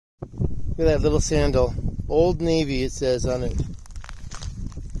Look at that little sandal. Old Navy, it says on it.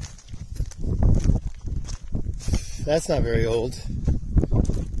 That's not very old.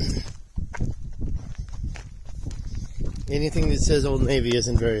 Anything that says Old Navy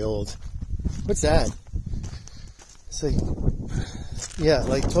isn't very old. What's that? It's like, yeah,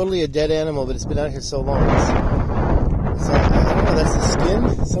 like totally a dead animal, but it's been out here so long. It's like, I don't know, that's the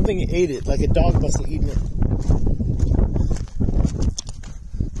skin? Something ate it, like a dog must have eaten it.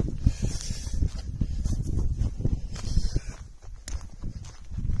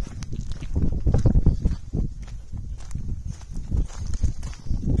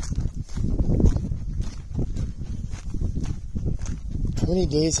 How many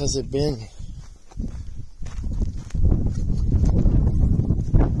days has it been?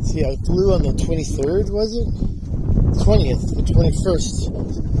 See, I flew on the 23rd, was it? 20th, the 21st.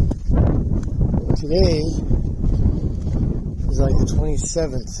 Today is like the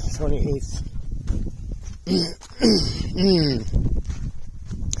 27th, 28th.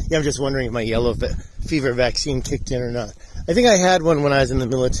 Yeah, I'm just wondering if my yellow fever vaccine kicked in or not. I think I had one when I was in the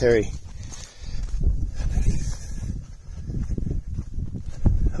military.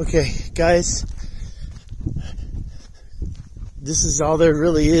 Okay, guys, this is all there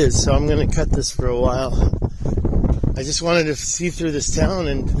really is, so I'm going to cut this for a while. I just wanted to see through this town,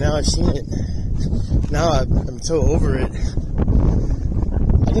 and now I've seen it. Now I'm so over it.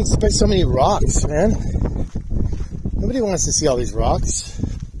 I didn't expect so many rocks, man. Nobody wants to see all these rocks.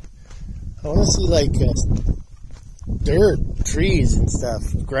 I want to see, like, dirt, trees and stuff,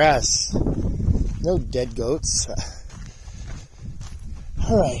 grass. No dead goats.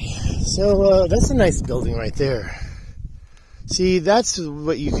 Alright, so that's a nice building right there. See, that's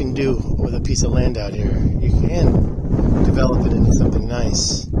what you can do with a piece of land out here. You can develop it into something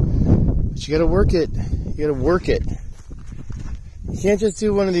nice. But you gotta work it. You gotta work it. You can't just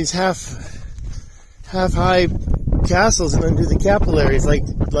do one of these half-high castles and then do the capillaries like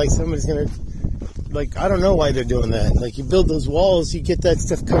somebody's gonna, like, I don't know why they're doing that. Like, you build those walls, you get that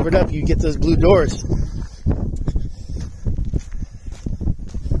stuff covered up, you get those blue doors.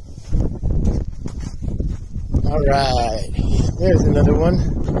 Alright, there's another one.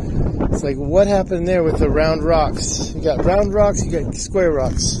 It's like, what happened there with the round rocks? You got round rocks, you got square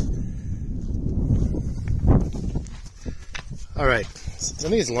rocks. Alright, I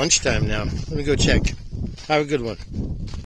think it's lunchtime now. Let me go check. Have a good one.